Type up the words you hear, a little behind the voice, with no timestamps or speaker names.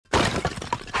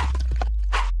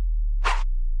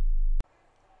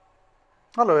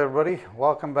Hello everybody,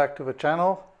 welcome back to the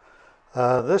channel.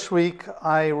 This week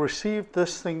I received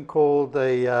this thing called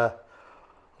a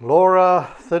LoRa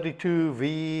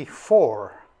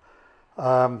 32V4.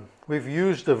 We've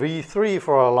used the V3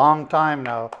 for a long time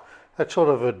now. That's sort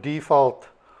of a default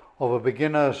of a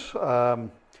beginner's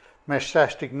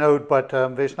Meshtastic node, but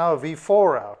there's now a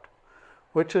V4 out,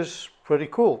 which is pretty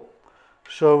cool.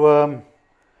 So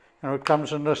it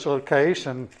comes in this little case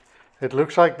and it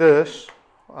looks like this.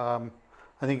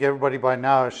 I think everybody by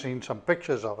now has seen some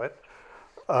pictures of it.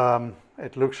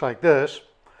 It looks like this,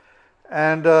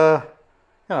 and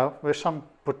there's some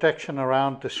protection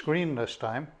around the screen this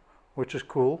time, which is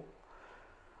cool.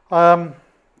 They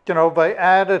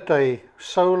added a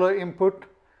solar input,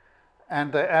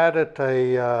 and they added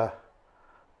a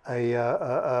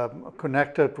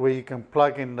connector where you can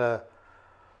plug in the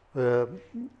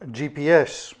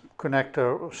GPS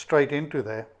connector straight into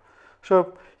there.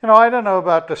 So, I don't know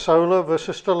about the solar. This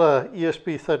is still a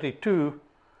ESP32.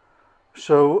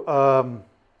 So,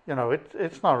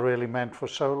 it's not really meant for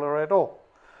solar at all.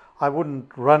 I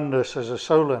wouldn't run this as a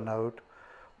solar node.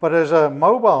 But as a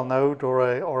mobile node or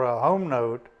a home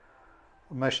node,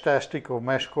 Meshtastic or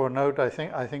Meshcore node, I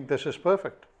think this is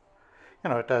perfect.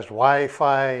 It has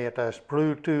Wi-Fi, it has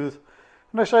Bluetooth.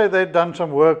 And they say they've done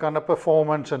some work on the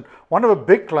performance. And one of the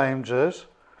big claims is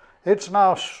it's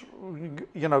now,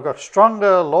 got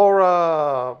stronger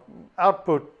LoRa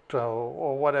output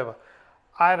or whatever.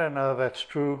 I don't know if that's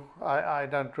true. I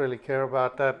don't really care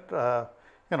about that.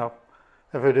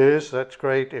 If it is, that's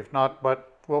great. If not,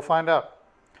 but we'll find out.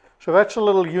 So that's a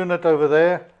little unit over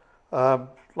there.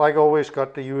 Like always,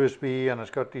 got the USB and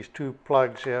it's got these two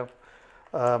plugs here.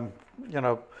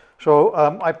 So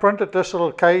I printed this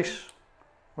little case,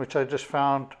 which I just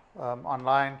found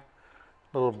online.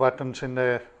 Little buttons in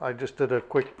there. I just did a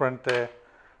quick print there.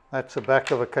 That's the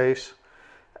back of a case,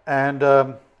 and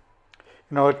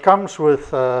it comes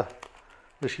with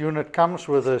this unit comes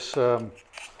with this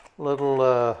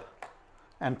little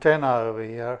antenna over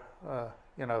here.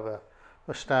 The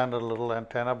standard little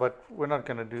antenna, but we're not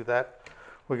going to do that.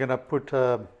 We're going to put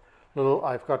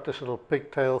I've got this little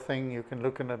pigtail thing. You can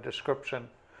look in the description.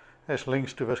 There's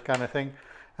links to this kind of thing,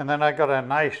 and then I got a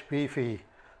nice beefy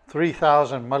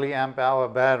 3000 milliamp hour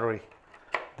battery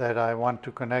that I want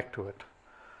to connect to it.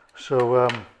 So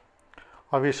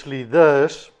obviously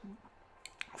this,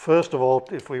 first of all,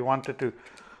 if we wanted to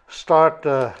start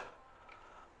the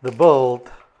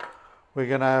build, we're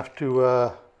going to have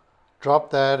to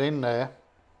drop that in there,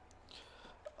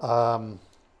 the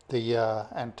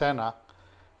antenna,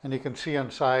 and you can see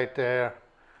inside there,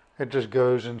 it just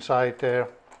goes inside there,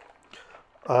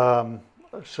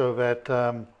 so that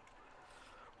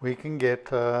we can get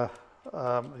the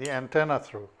antenna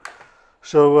through.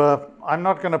 So I'm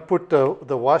not going to put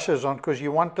the washers on because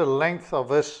you want the length of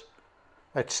this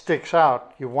that sticks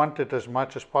out. You want it as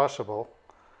much as possible.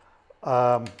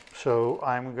 So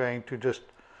I'm going to just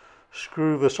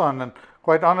screw this on. And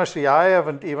quite honestly, I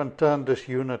haven't even turned this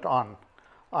unit on.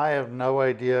 I have no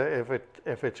idea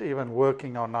if it's even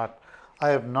working or not. I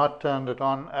have not turned it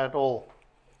on at all.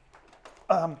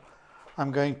 I'm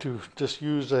going to just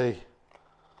use a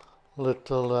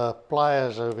little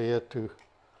pliers over here to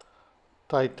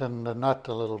tighten the nut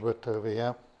a little bit over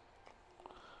here.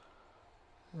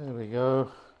 There we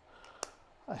go.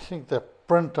 I think the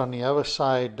print on the other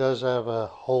side does have a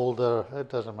holder. It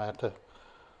doesn't matter.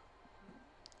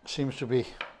 Seems to be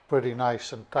pretty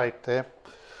nice and tight there.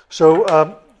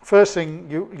 So first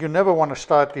thing, you never want to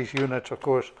start these units, of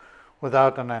course,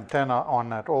 without an antenna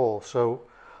on at all. So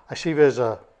I see there's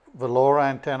the LoRa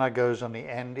antenna goes on the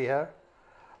end here.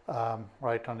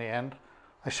 Right on the end.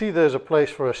 I see there's a place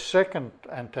for a second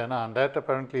antenna, and that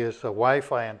apparently is the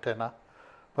Wi-Fi antenna,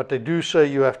 but they do say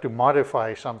you have to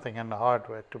modify something in the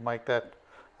hardware to make that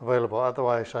available.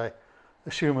 Otherwise, I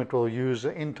assume it will use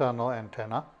the internal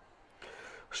antenna.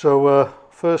 So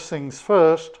first things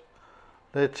first,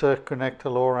 let's connect the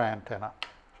LoRa antenna.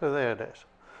 So there it is.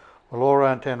 The LoRa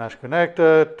antenna is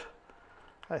connected.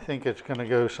 I think it's going to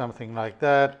go something like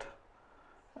that,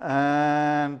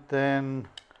 and then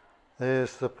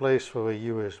there's the place for a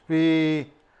USB.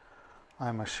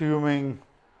 I'm assuming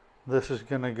this is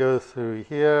going to go through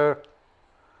here.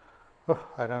 Oh,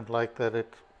 I don't like that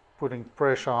it's putting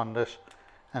pressure on this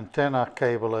antenna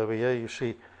cable over here. You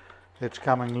see it's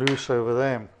coming loose over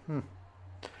there.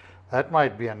 That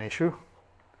might be an issue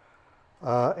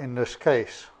in this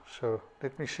case. So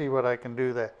let me see what I can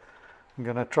do there. I'm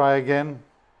going to try again.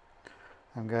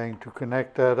 I'm going to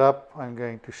connect that up. I'm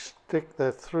going to stick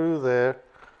that through there.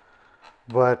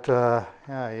 But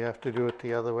yeah, you have to do it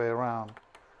the other way around.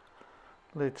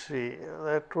 Let's see,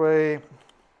 that way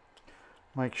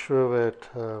Make sure that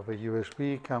the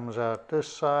USB comes out this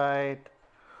side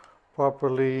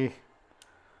properly.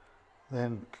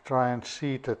 Then try and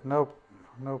seat it. Nope,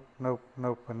 nope, nope,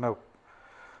 nope, and nope.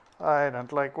 I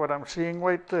don't like what I'm seeing.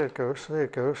 Wait, there it goes. There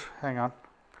it goes. Hang on.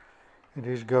 It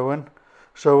is going.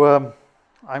 So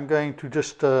I'm going to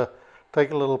just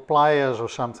take a little pliers or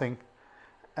something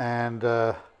and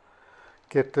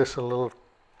get this a little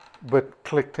bit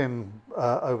clicked in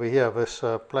over here. This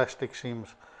plastic seems,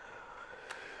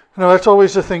 you know, that's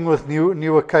always the thing with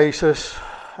newer cases.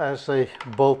 As they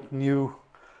bolt new,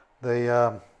 they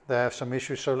have some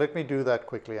issues. So let me do that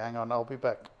quickly. Hang on, I'll be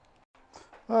back.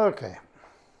 Okay,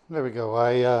 there we go.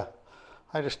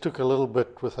 I just took a little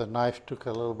bit with a knife, took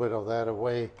a little bit of that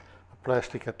away, the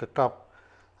plastic at the top,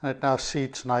 and it now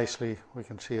seats nicely. We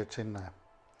can see it's in there.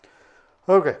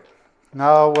 Okay,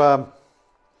 now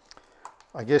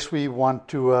I guess we want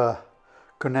to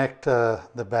connect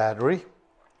the battery.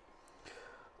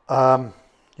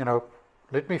 You know,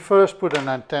 let me first put an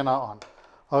antenna on.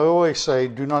 I always say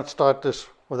do not start this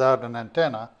without an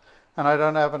antenna, and I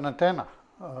don't have an antenna.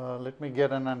 Let me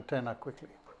get an antenna quickly.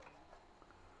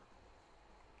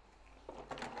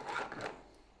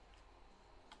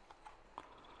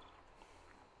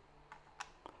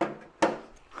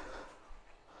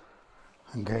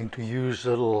 I'm going to use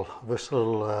this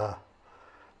little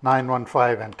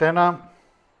 915 antenna.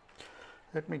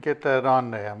 Let me get that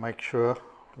on there, make sure.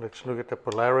 Let's look at the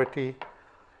polarity.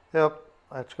 Yep,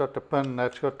 that's got the pin,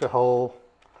 that's got the hole,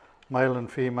 male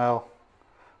and female.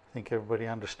 I think everybody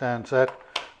understands that.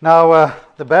 Now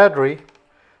the battery,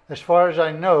 as far as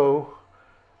I know,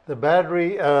 the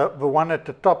battery, the one at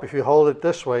the top, if you hold it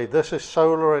this way, this is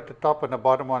solar at the top and the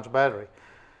bottom one's battery.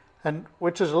 And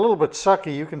which is a little bit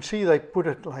sucky. You can see they put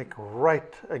it like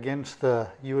right against the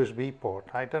USB port.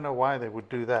 I don't know why they would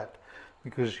do that,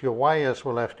 because your wires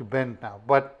will have to bend now.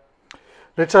 But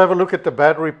let's have a look at the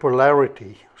battery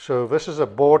polarity. So this is a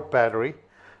board battery,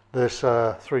 this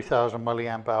 3000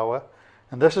 milliamp hour,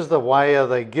 and this is the wire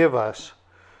they give us.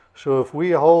 So if we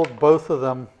hold both of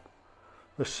them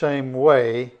the same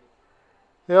way,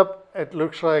 yep, it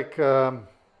looks like the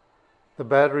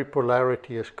battery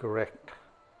polarity is correct.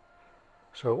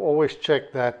 So always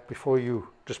check that before you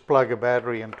just plug a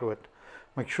battery into it.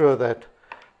 Make sure that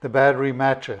the battery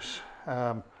matches.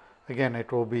 Again,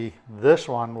 it will be, this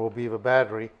one will be the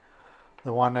battery,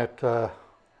 the one at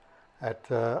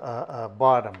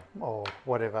bottom or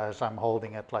whatever, as I'm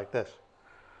holding it like this.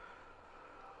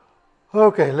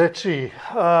 Okay, let's see.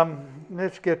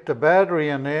 Let's get the battery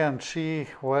in there and see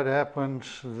what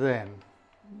happens then.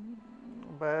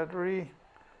 Battery.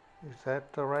 Is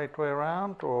that the right way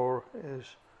around, or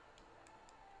is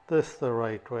this the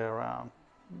right way around?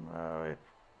 No, it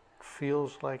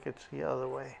feels like it's the other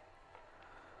way.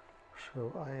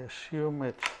 So I assume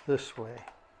it's this way.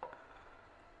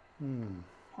 And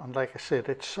like I said,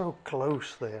 it's so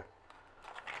close there.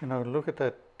 You know, look at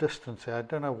that distance there. I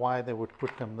don't know why they would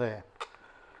put them there.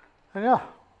 And yeah,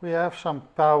 we have some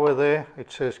power there.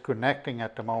 It says connecting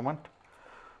at the moment.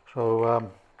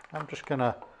 So I'm just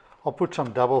gonna, I'll put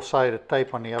some double-sided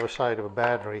tape on the other side of a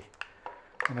battery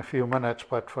in a few minutes,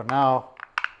 but for now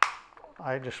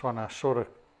I just want to sort of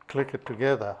click it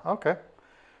together. Okay,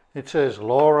 it says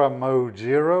LoRa mode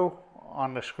 0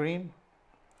 on the screen,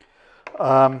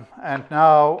 and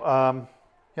now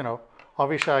you know,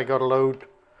 obviously I got to load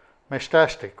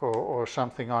Meshtastic or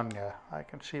something on here. I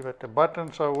can see that the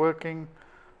buttons are working.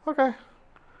 Okay,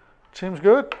 seems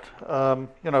good.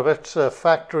 You know, that's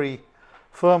factory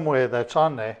firmware that's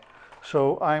on there.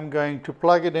 So I'm going to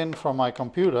plug it in from my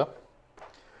computer,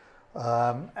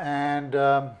 and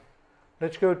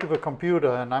let's go to the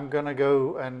computer, and I'm going to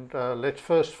go and let's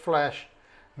first flash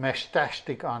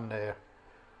Meshtastic on there.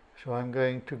 So I'm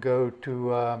going to go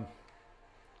to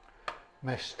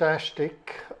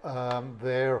Meshtastic,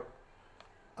 their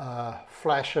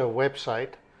Flasher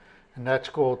website, and that's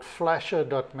called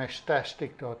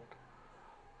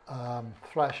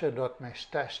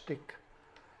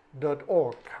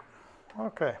flasher.meshtastic.org.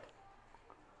 Okay,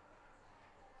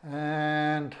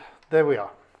 and there we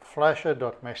are,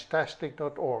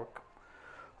 flasher.meshtastic.org.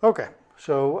 Okay,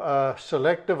 so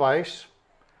select device.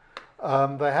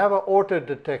 They have an auto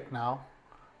detect now,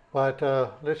 but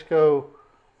let's go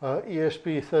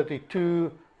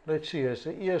ESP32. Let's see, is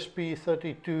the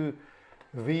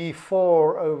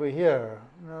ESP32v4 over here?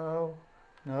 No,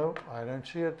 I don't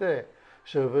see it there.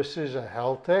 So this is a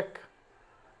Heltec.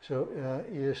 So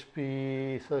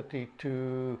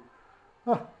ESP32,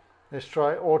 let's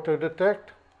try auto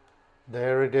detect.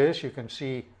 There it is. You can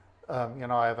see, you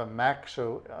know, I have a Mac,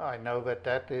 so I know that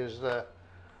that is the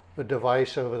the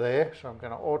device over there. So I'm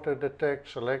going to auto detect,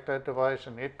 select that device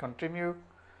and hit continue.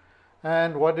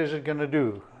 And what is it going to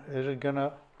do? Is it going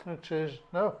to, it says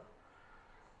no,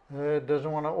 it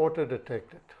doesn't want to auto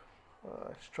detect it.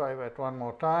 Let's try that one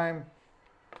more time.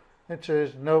 It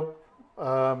says nope,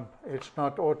 it's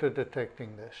not auto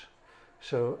detecting this.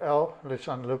 So let's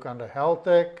look under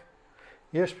Heltec.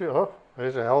 ESP, oh,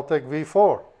 there's a Heltec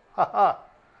V4. Haha,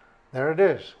 there it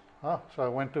is. Oh, so I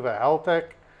went to the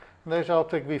Heltec, and there's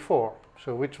Heltec V4.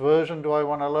 So which version do I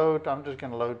want to load? I'm just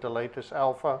going to load the latest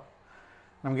alpha.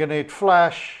 I'm going to hit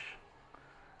flash.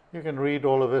 You can read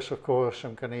all of this, of course.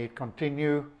 I'm going to hit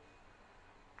continue.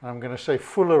 I'm going to say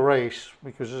full erase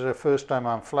because this is the first time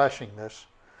I'm flashing this.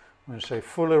 I'm going to say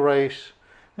full erase.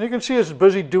 And you can see it's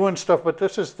busy doing stuff, but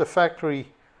this is the factory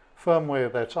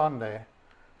firmware that's on there.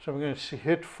 So I'm going to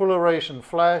hit full erase and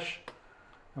flash.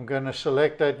 I'm going to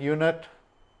select that unit.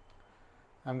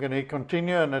 I'm going to hit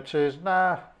continue, and it says,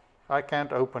 nah, I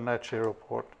can't open that serial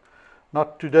port.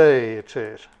 Not today, it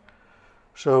says.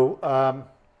 So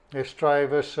let's try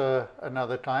this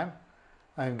another time.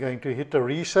 I'm going to hit the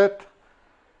reset.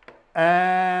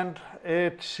 And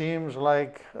it seems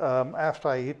like after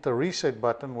I hit the reset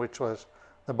button, which was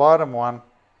the bottom one,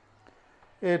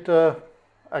 it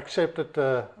accepted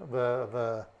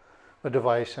the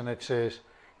device, and it says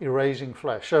erasing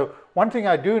flash. So one thing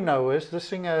I do know is this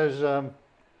thing has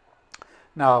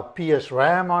now PS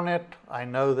RAM on it. I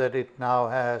know that it now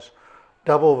has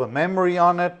double the memory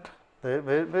on it.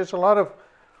 There's a lot of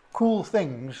cool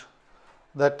things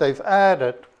that they've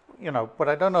added, you know, but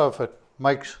I don't know if it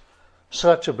makes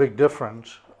such a big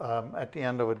difference at the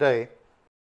end of the day.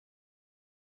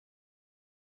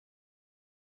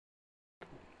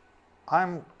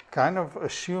 I'm kind of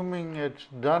assuming it's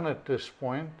done at this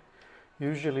point.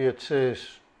 Usually it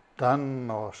says done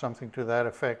or something to that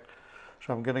effect.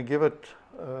 So I'm going to give it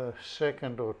a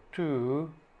second or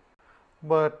two,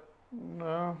 but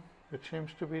no, it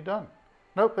seems to be done.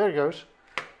 Nope, there it goes.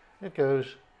 It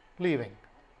goes leaving.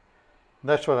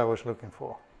 That's what I was looking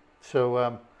for.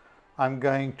 So I'm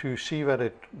going to see that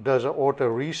it does an auto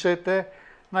reset there,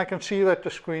 and I can see that the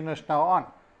screen is now on.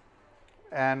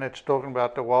 And it's talking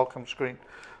about the welcome screen.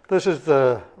 This is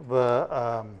the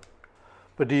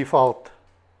default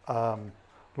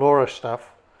LoRa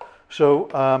stuff. So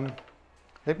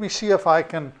let me see if I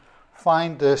can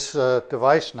find this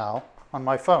device now on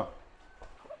my phone.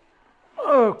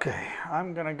 Okay,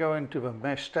 I'm going to go into the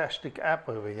Meshtastic app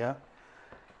over here,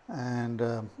 and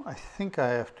I think I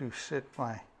have to set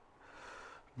my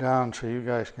down so you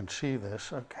guys can see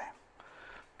this. Okay,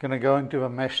 going to go into the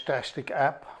Meshtastic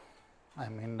app.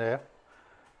 I'm in there,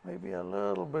 maybe a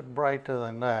little bit brighter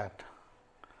than that,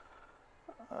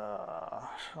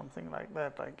 something like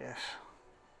that, I guess.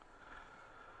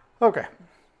 Okay,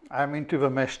 I'm into the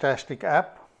Meshtastic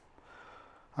app.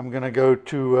 I'm going to go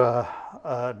to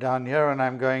down here, and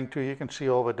I'm going to, you can see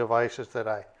all the devices that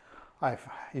I've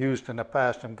used in the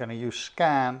past. I'm going to use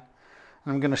scan,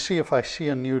 and I'm going to see if I see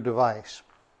a new device.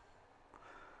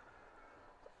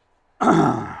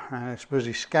 And it's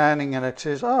busy scanning, and it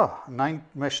says, oh,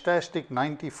 Meshtastic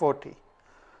 9040.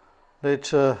 Let's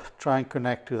try and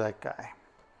connect to that guy.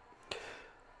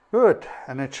 Good,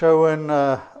 and it's showing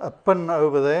a pin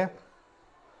over there.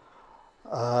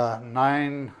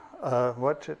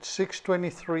 What's it?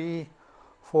 623,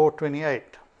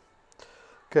 428.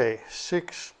 Okay,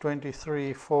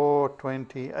 623,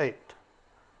 428.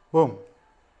 Boom.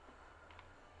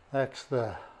 That's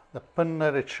the pin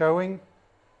that it's showing.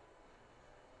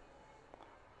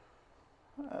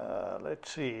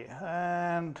 Let's see,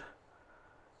 and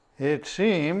it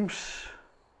seems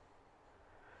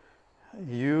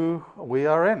we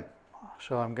are in.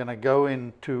 So I'm going to go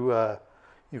into,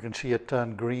 you can see it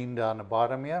turn green down the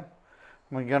bottom here.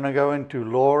 We're going to go into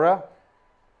LoRa,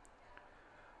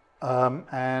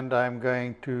 and I'm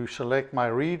going to select my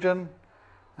region,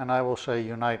 and I will say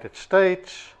United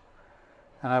States,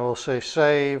 and I will say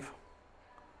save,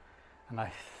 and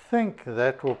I think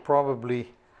that will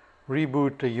probably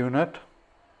reboot the unit.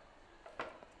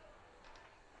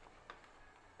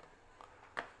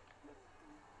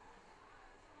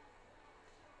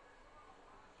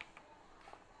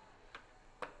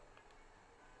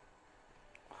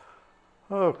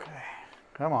 Okay,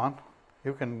 come on,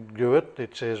 you can do it.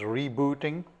 It says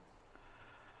rebooting,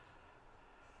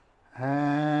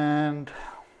 and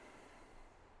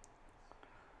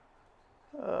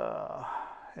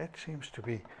it seems to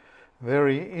be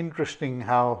very interesting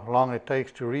how long it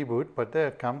takes to reboot, but there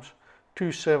it comes,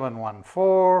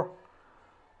 2714,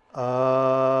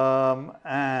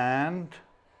 and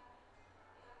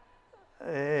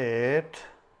it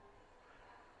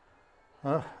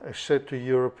It's set to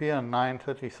European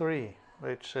 933.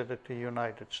 Let's set it to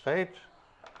United States.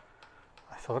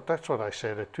 I thought that's what I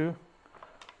set it to.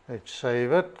 Let's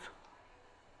save it.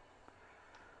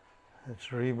 Let's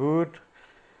reboot.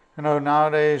 You know,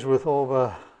 nowadays with all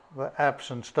the apps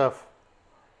and stuff,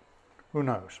 who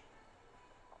knows?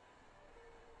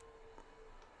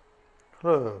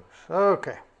 Close.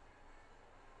 Okay.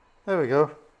 There we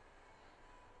go.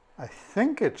 I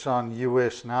think it's on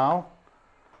US now.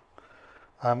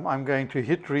 I'm going to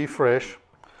hit refresh.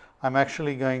 I'm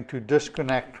actually going to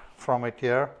disconnect from it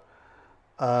here.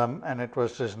 And it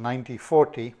was this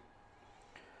 9040.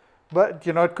 But,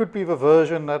 you know, it could be the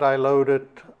version that I loaded.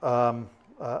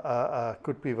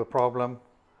 Could be the problem.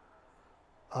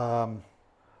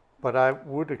 But I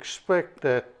would expect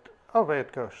that, oh, there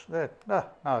it goes. There,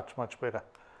 now it's much better.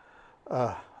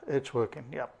 It's working,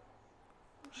 yeah.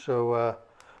 So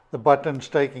the button's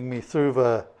taking me through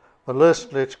the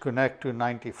list. Let's connect to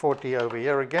 9040 over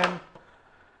here again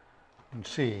and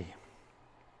see.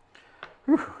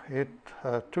 Whew, it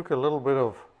took a little bit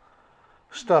of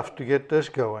stuff to get this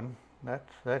going.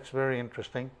 That's very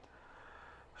interesting.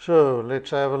 So let's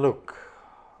have a look.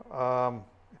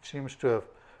 It seems to have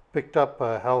picked up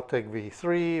a Heltec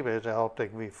V3. There's a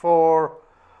Heltec V4.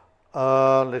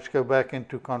 Let's go back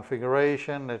into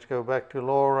configuration. Let's go back to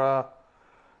LoRa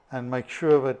and make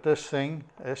sure that this thing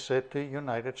is set to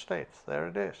United States. There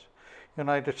it is,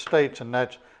 United States, and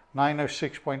that's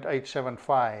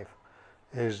 906.875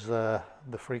 is the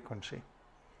frequency.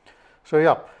 So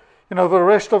yeah, you know, the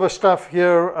rest of the stuff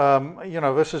here, you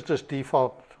know, this is just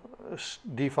default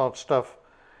stuff.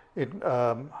 It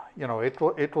you know,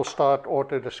 it will start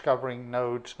auto discovering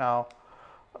nodes now.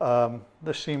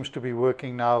 This seems to be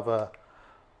working now.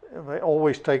 They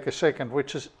always take a second,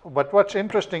 but what's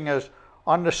interesting is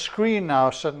on the screen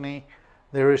now suddenly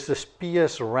there is this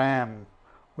PS RAM,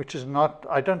 which is not,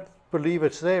 I don't believe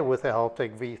it's there with the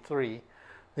Heltec V3.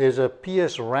 There's a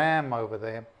PS RAM over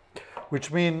there,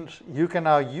 which means you can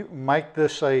now make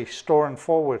this a store and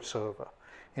forward server.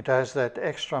 It has that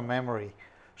extra memory,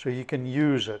 so you can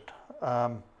use it.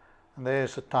 And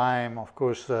there's the time. Of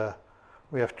course,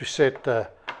 we have to set the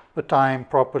time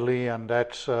properly, and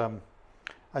that's, I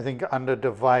think under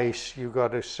device, you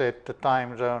got to set the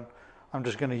time zone. I'm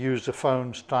just going to use the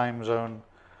phone's time zone,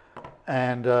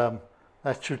 and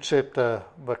that should set the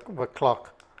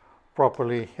clock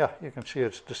properly. Yeah, you can see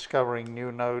it's discovering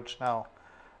new nodes now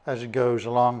as it goes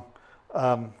along.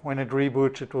 When it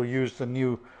reboots, it will use the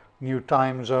new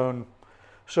time zone.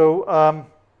 So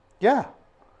yeah,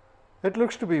 it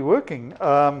looks to be working.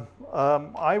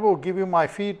 I will give you my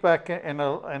feedback in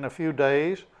a few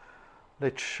days.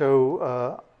 Let's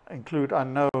show include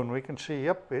unknown. We can see,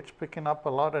 yep, it's picking up a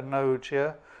lot of nodes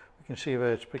here. We can see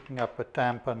where it's picking up a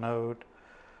Tampa node.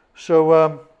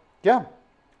 So yeah,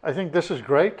 I think this is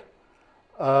great.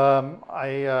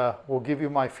 I will give you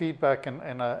my feedback in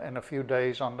a few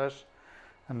days on this,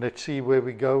 and let's see where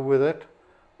we go with it.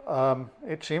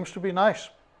 It seems to be nice.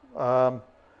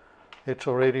 It's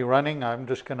already running. I'm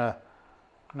just gonna,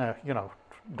 you know,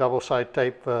 double side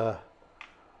tape the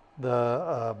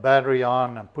battery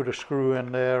on and put a screw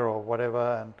in there or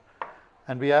whatever,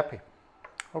 and be happy.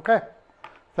 Okay,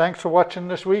 thanks for watching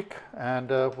this week, and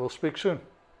we'll speak soon.